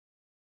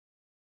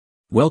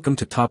Welcome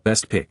to Top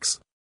Best Picks.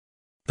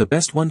 The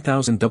best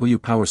 1000W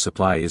power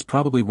supply is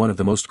probably one of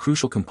the most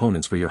crucial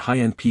components for your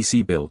high-end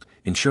PC build,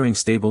 ensuring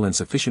stable and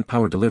sufficient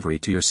power delivery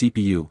to your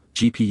CPU,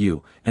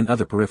 GPU, and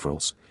other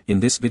peripherals. In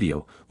this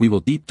video, we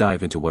will deep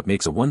dive into what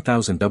makes a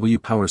 1000W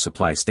power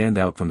supply stand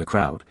out from the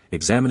crowd,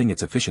 examining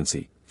its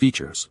efficiency,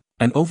 features,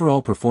 and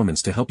overall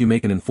performance to help you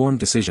make an informed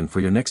decision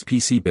for your next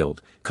PC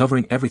build,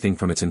 covering everything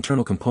from its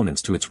internal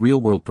components to its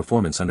real-world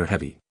performance under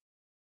heavy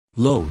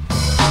load.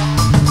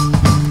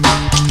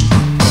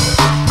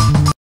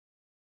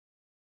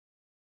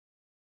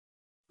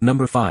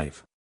 Number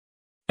 5.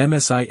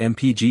 MSI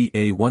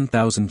EVGA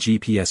 1000G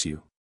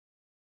PSU.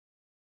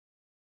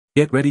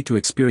 Get ready to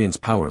experience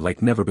power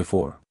like never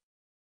before.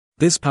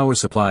 This power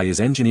supply is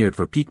engineered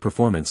for peak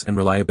performance and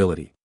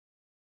reliability.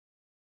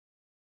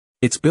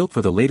 It's built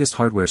for the latest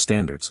hardware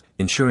standards,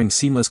 ensuring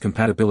seamless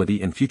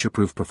compatibility and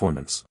future-proof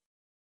performance.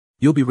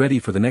 You'll be ready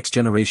for the next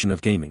generation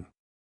of gaming.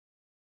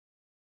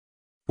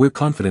 We're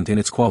confident in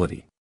its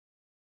quality.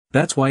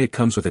 That's why it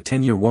comes with a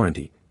 10-year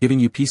warranty, giving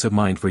you peace of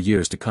mind for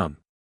years to come.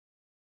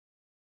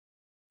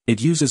 It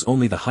uses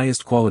only the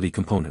highest quality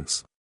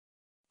components.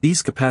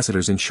 These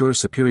capacitors ensure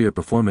superior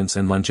performance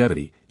and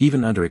longevity,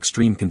 even under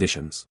extreme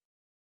conditions.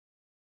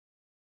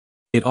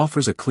 It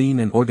offers a clean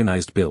and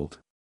organized build.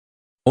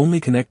 Only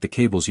connect the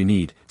cables you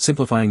need,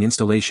 simplifying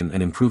installation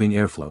and improving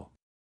airflow.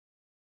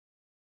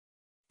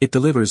 It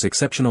delivers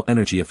exceptional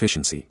energy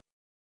efficiency.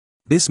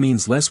 This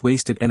means less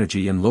wasted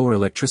energy and lower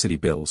electricity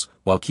bills,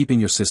 while keeping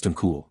your system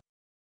cool.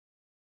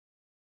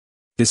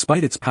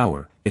 Despite its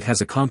power, it has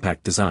a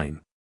compact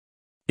design.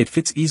 It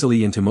fits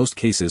easily into most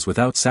cases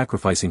without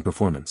sacrificing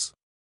performance.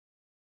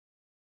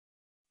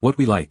 What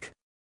we like.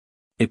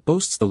 It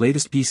boasts the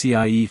latest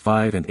PCIe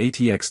 5 and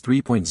ATX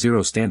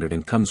 3.0 standard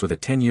and comes with a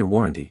 10-year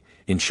warranty,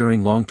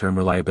 ensuring long-term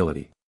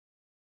reliability.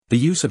 The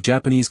use of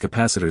Japanese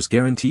capacitors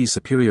guarantees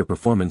superior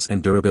performance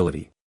and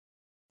durability.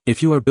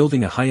 If you are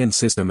building a high-end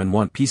system and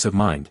want peace of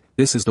mind,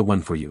 this is the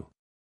one for you.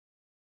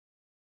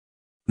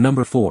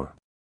 Number 4.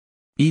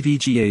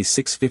 EVGA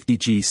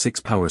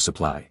 650G6 Power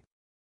Supply.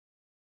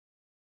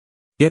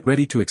 Get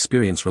ready to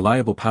experience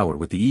reliable power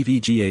with the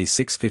EVGA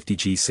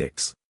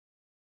 650G6.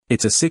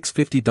 It's a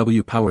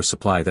 650W power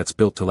supply that's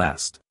built to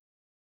last.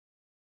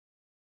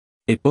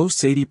 It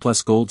boasts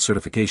 80+ gold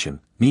certification,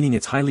 meaning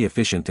it's highly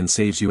efficient and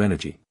saves you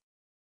energy.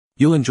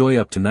 You'll enjoy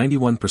up to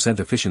 91%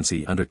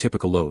 efficiency under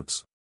typical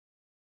loads.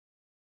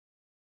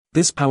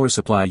 This power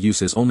supply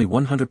uses only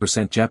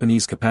 100%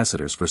 Japanese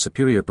capacitors for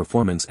superior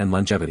performance and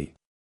longevity.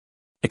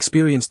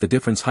 Experience the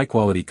difference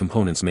high-quality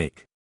components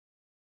make.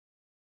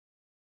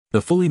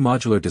 The fully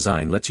modular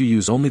design lets you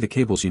use only the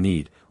cables you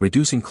need,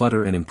 reducing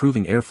clutter and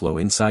improving airflow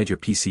inside your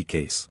PC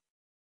case.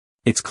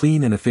 It's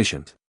clean and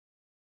efficient.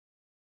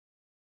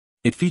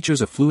 It features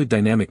a fluid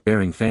dynamic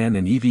bearing fan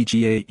and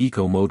EVGA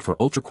Eco mode for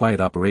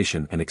ultra-quiet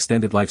operation and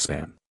extended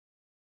lifespan.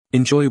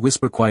 Enjoy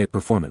whisper-quiet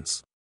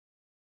performance.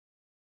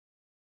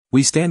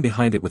 We stand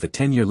behind it with a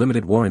 10-year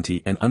limited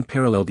warranty and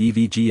unparalleled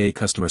EVGA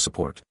customer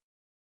support.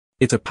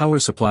 It's a power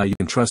supply you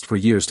can trust for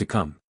years to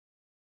come.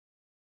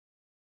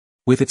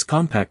 With its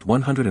compact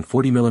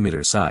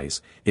 140mm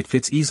size, it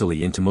fits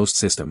easily into most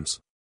systems.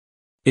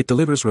 It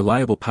delivers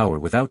reliable power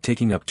without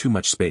taking up too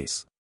much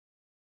space.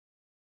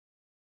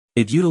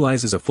 It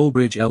utilizes a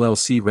full-bridge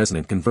LLC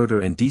resonant converter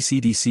and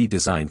DC-DC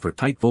design for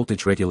tight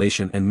voltage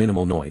regulation and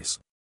minimal noise.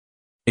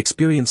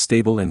 Experience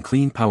stable and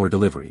clean power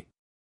delivery.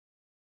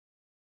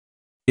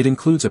 It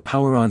includes a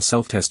power-on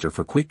self-tester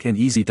for quick and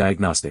easy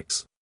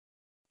diagnostics,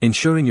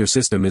 ensuring your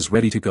system is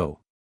ready to go.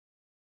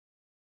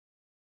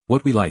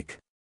 What we like.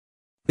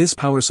 This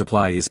power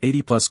supply is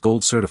 80+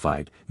 gold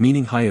certified,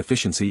 meaning high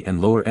efficiency and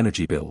lower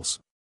energy bills.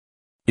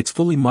 Its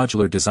fully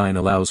modular design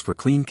allows for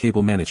clean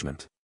cable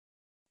management.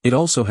 It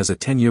also has a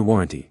 10-year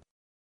warranty.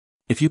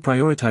 If you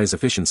prioritize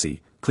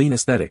efficiency, clean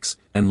aesthetics,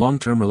 and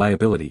long-term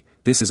reliability,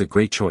 this is a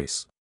great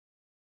choice.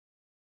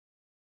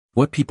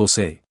 What people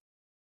say.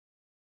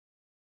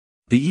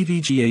 The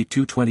EVGA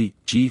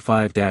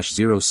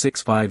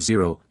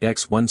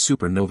 220G5-0650X1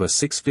 Supernova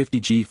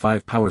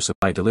 650G5 power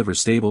supply delivers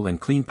stable and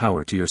clean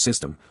power to your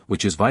system,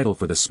 which is vital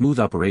for the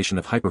smooth operation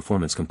of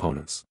high-performance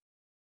components.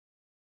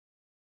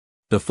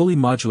 The fully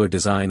modular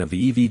design of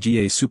the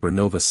EVGA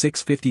Supernova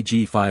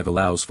 650G5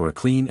 allows for a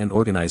clean and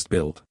organized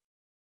build.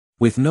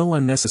 With no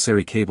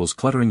unnecessary cables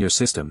cluttering your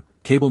system,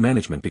 cable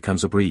management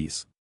becomes a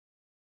breeze.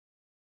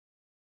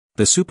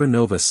 The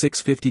Supernova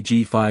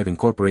 650G5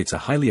 incorporates a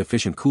highly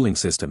efficient cooling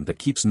system that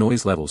keeps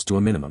noise levels to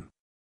a minimum.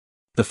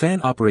 The fan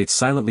operates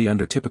silently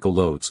under typical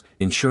loads,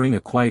 ensuring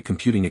a quiet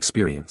computing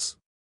experience.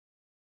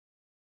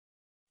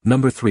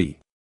 Number 3.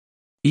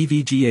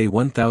 EVGA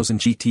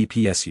 1000G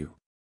PSU.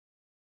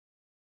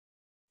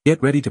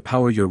 Get ready to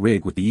power your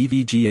rig with the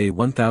EVGA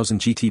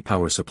 1000G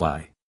power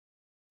supply.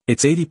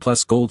 It's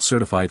 80+ gold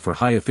certified for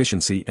high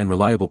efficiency and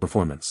reliable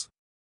performance.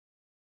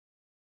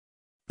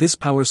 This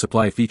power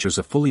supply features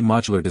a fully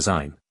modular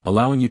design,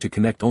 allowing you to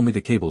connect only the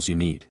cables you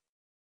need.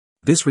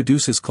 This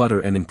reduces clutter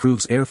and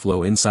improves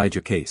airflow inside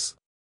your case.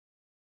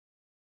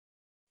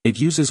 It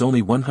uses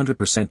only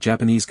 100%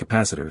 Japanese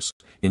capacitors,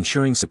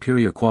 ensuring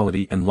superior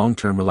quality and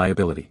long-term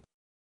reliability.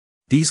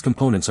 These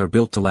components are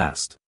built to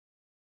last.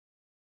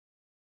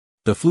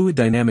 The fluid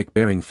dynamic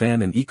bearing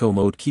fan and eco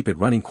mode keep it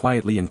running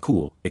quietly and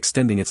cool,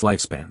 extending its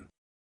lifespan.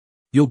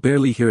 You'll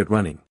barely hear it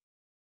running.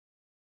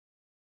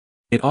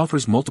 It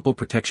offers multiple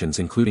protections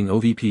including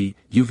OVP,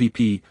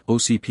 UVP,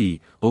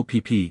 OCP,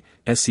 OPP,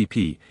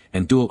 SCP,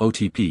 and dual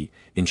OTP,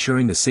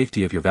 ensuring the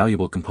safety of your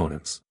valuable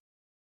components.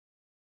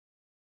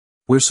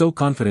 We're so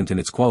confident in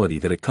its quality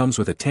that it comes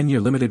with a 10-year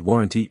limited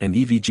warranty and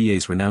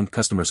EVGA's renowned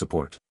customer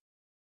support.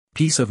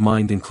 Peace of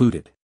mind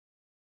included.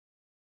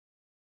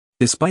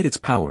 Despite its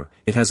power,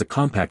 it has a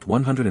compact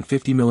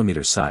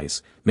 150mm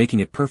size, making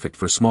it perfect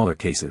for smaller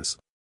cases.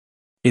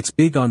 It's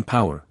big on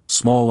power,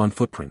 small on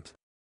footprint.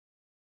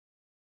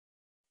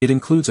 It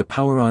includes a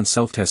power-on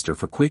self-tester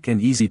for quick and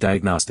easy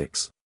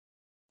diagnostics,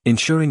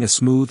 ensuring a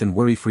smooth and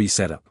worry-free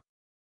setup.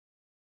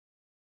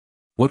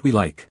 What we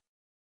like.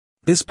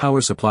 This power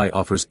supply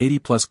offers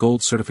 80+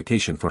 gold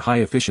certification for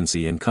high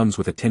efficiency and comes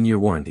with a 10-year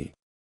warranty.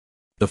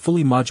 The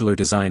fully modular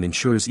design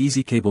ensures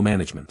easy cable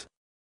management.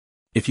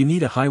 If you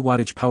need a high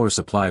wattage power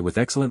supply with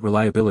excellent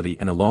reliability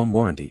and a long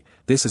warranty,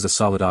 this is a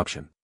solid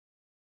option.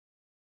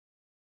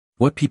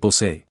 What people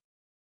say.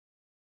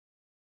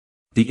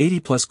 The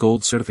 80+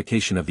 gold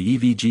certification of the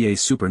EVGA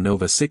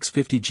Supernova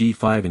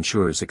 650G5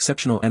 ensures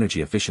exceptional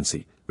energy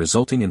efficiency,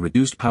 resulting in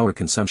reduced power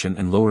consumption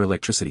and lower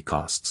electricity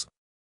costs.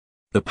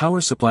 The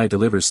power supply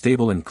delivers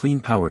stable and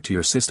clean power to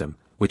your system,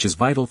 which is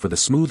vital for the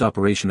smooth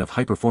operation of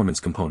high-performance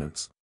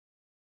components.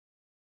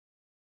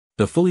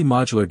 The fully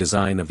modular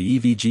design of the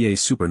EVGA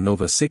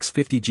Supernova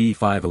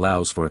 650G5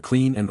 allows for a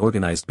clean and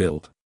organized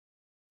build.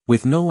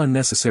 With no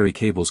unnecessary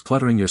cables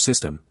cluttering your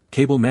system,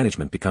 cable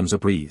management becomes a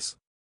breeze.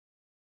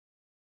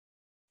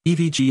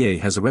 EVGA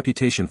has a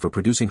reputation for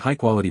producing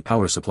high-quality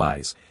power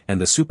supplies, and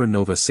the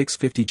Supernova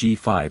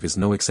 650G5 is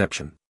no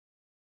exception.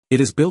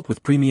 It is built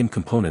with premium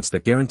components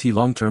that guarantee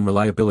long-term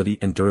reliability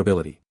and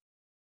durability.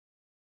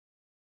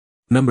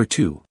 Number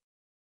 2.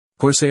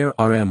 CORSAIR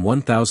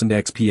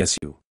RM1000x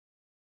PSU.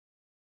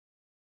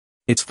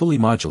 It's fully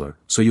modular,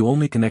 so you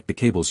only connect the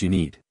cables you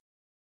need.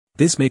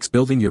 This makes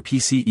building your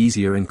PC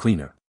easier and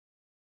cleaner.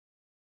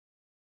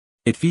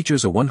 It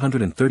features a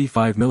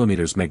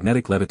 135mm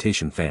magnetic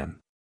levitation fan.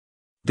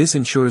 This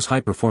ensures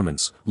high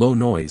performance, low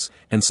noise,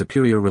 and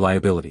superior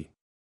reliability.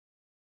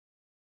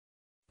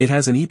 It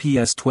has an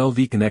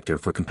EPS12V connector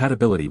for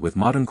compatibility with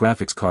modern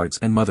graphics cards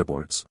and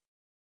motherboards.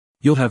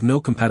 You'll have no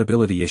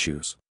compatibility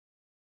issues.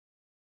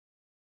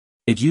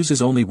 It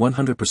uses only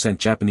 100%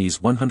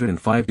 Japanese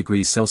 105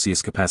 degrees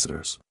Celsius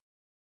capacitors.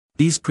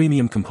 These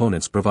premium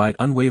components provide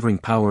unwavering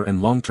power and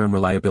long-term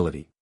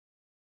reliability.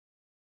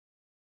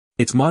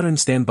 It's modern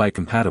standby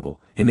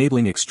compatible,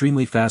 enabling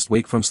extremely fast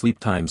wake-from-sleep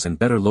times and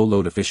better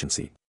low-load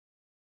efficiency.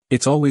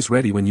 It's always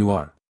ready when you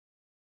are.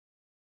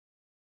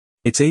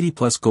 It's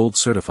 80+ gold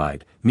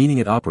certified, meaning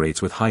it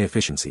operates with high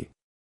efficiency.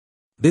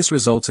 This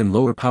results in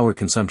lower power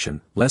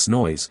consumption, less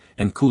noise,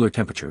 and cooler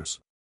temperatures.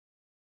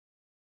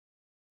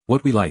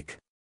 What we like.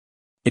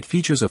 It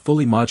features a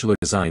fully modular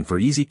design for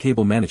easy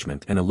cable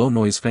management and a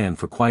low-noise fan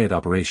for quiet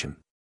operation.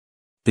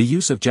 The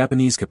use of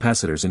Japanese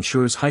capacitors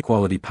ensures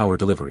high-quality power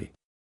delivery.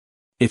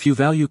 If you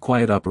value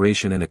quiet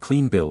operation and a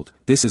clean build,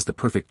 this is the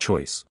perfect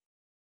choice.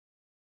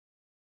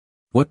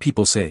 What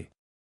people say.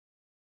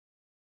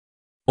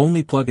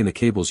 Only plug in the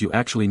cables you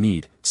actually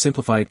need,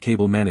 simplified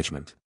cable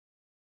management.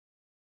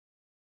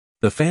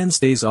 The fan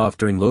stays off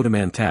during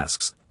low-demand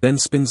tasks, then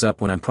spins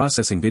up when I'm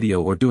processing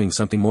video or doing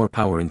something more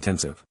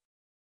power-intensive.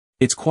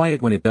 It's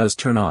quiet when it does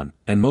turn on,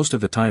 and most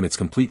of the time it's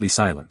completely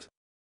silent.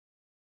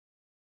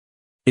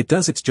 It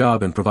does its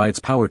job and provides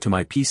power to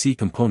my PC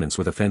components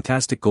with a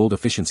fantastic gold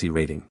efficiency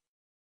rating.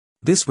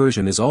 This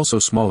version is also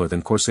smaller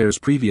than Corsair's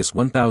previous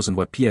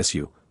 1000-watt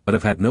PSU, but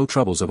I've had no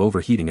troubles of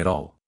overheating at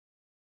all.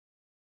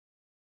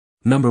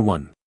 Number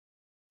 1.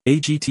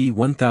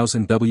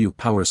 AGT1000W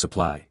Power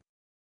Supply.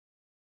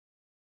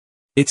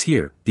 It's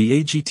here,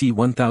 the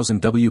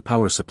AGT1000W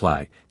Power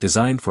Supply,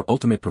 designed for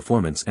ultimate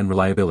performance and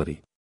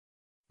reliability.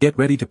 Get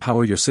ready to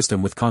power your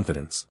system with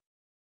confidence.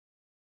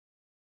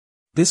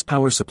 This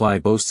power supply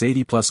boasts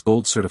 80+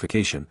 gold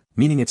certification,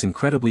 meaning it's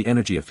incredibly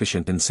energy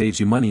efficient and saves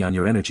you money on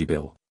your energy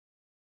bill.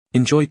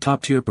 Enjoy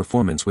top-tier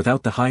performance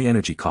without the high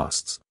energy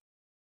costs.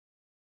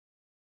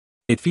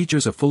 It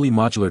features a fully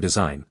modular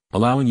design,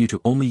 allowing you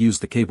to only use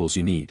the cables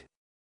you need.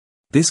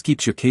 This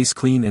keeps your case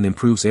clean and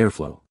improves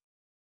airflow.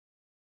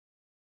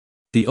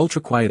 The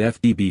ultra-quiet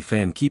FDB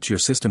fan keeps your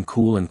system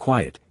cool and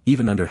quiet,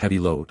 even under heavy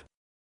load.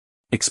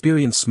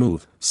 Experience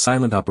smooth,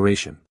 silent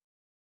operation.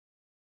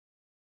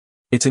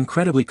 It's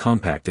incredibly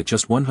compact at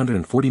just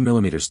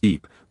 140mm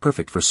deep,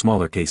 perfect for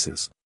smaller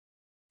cases.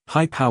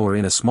 High power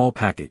in a small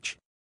package.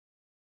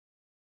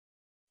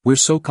 We're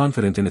so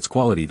confident in its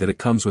quality that it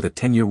comes with a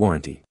 10-year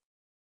warranty.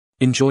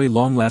 Enjoy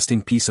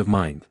long-lasting peace of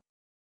mind.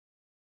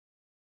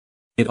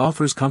 It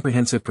offers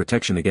comprehensive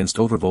protection against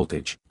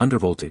overvoltage,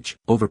 undervoltage,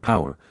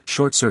 overpower,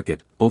 short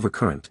circuit,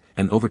 overcurrent,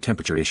 and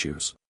overtemperature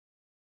issues.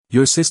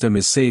 Your system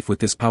is safe with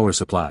this power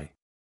supply.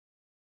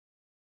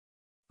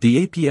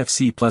 The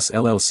APFC plus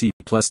LLC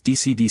plus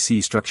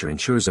DC-DC structure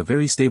ensures a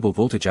very stable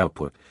voltage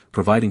output,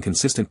 providing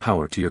consistent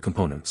power to your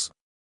components.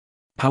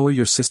 Power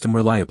your system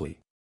reliably.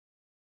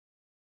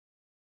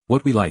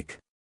 What we like.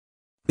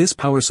 This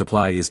power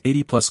supply is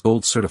 80+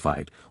 gold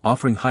certified,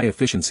 offering high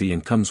efficiency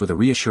and comes with a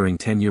reassuring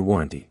 10-year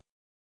warranty.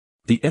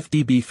 The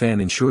FDB fan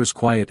ensures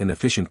quiet and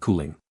efficient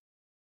cooling.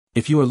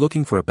 If you are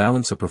looking for a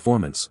balance of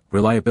performance,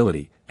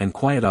 reliability, and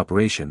quiet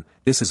operation,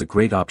 this is a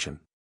great option.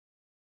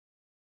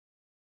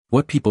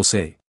 What people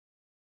say.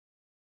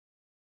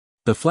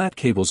 The flat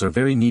cables are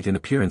very neat in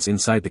appearance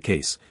inside the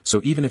case,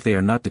 so even if they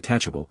are not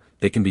detachable,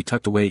 they can be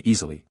tucked away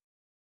easily.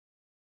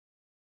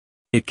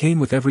 It came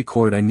with every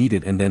cord I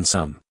needed and then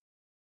some.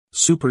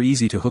 Super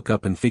easy to hook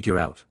up and figure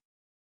out.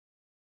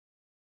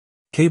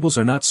 Cables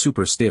are not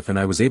super stiff and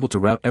I was able to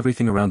route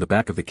everything around the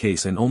back of the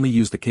case and only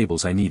use the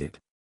cables I needed.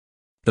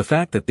 The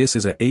fact that this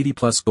is a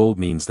 80+ gold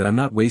means that I'm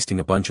not wasting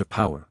a bunch of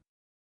power.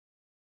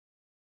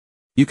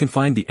 You can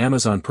find the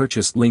Amazon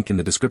purchase link in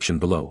the description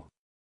below.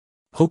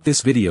 Hope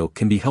this video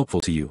can be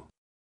helpful to you.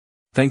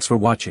 Thanks for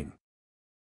watching.